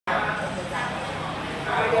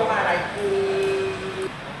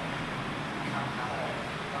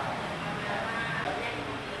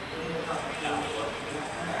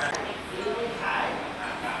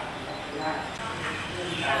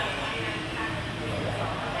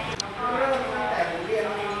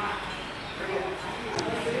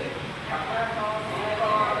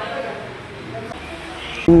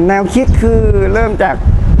แนวคิดคือเริ่มจาก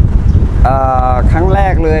ครั้งแร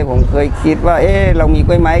กเลยผมเคยคิดว่าเรามีก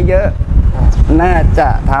ล้วยไม้เยอะน่าจะ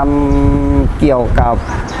ทำเกี่ยวกับ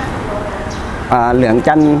เหลือง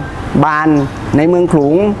จันทร์บานในเมืองขลุ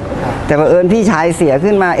งแต่บังเอิญพี่ชายเสีย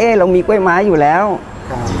ขึ้นมาเรามีกล้วยไม้อยู่แล้ว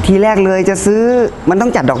ทีแรกเลยจะซื้อมันต้อ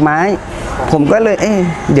งจัดดอกไม้ผมก็เลย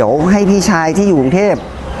เดี๋ยวให้พี่ชายที่อยู่กรุงเทพ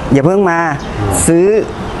อย่าเพิ่งมาซื้อ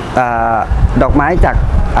ดอกไม้จาก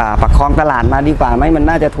ปากคลองตลาดมาดีกว่าไหมมัน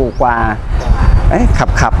น่าจะถูกกว่า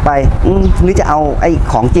ขับไปหรือจะเอา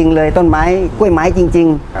ของจริงเลยต้นไม้กล้วยไม้จริง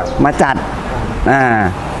ๆมาจัด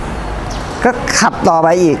ก็ขับต่อไป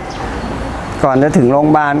อีกก่อนจะถึงโรงพ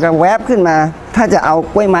ยาบาลก็แวบขึ้นมาถ้าจะเอา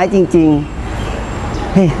กล้วยไม้จริง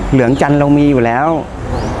ๆเหลืองจันทร์เรามีอยู่แล้ว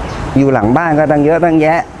อยู่หลังบ้านก็ตั้งเยอะตั้งแย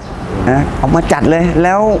ะเอามาจัดเลยแ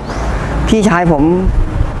ล้วพี่ชายผม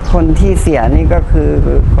คนที่เสียนี่ก็คือ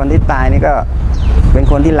คนที่ตายนี่ก็เป็น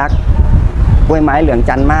คนที่รักกล้วยไม้เหลือง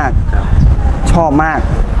จันทร์มากชอบมาก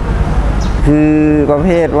คือประเภ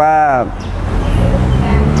ทว่า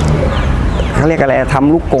เขาเรียกอะไรท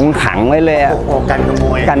ำลูกกรงขังไว้เลย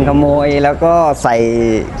กันขโมยแล้วก็ใส่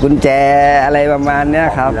กุญแจอะไรประมาณนี้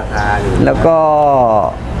ครับแล้วก็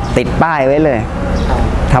ติดป้ายไว้เลย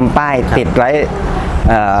ทำป้ายติดไว้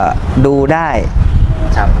ดูได้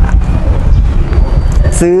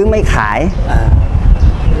ซื้อไม่ขาย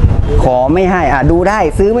ขอไม่ให้ดูได้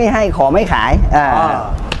ซื้อไม่ให้ขอไม่ขาย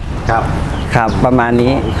ครับประมาณ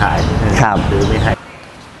นี้ขายครับซื้อไม่ให้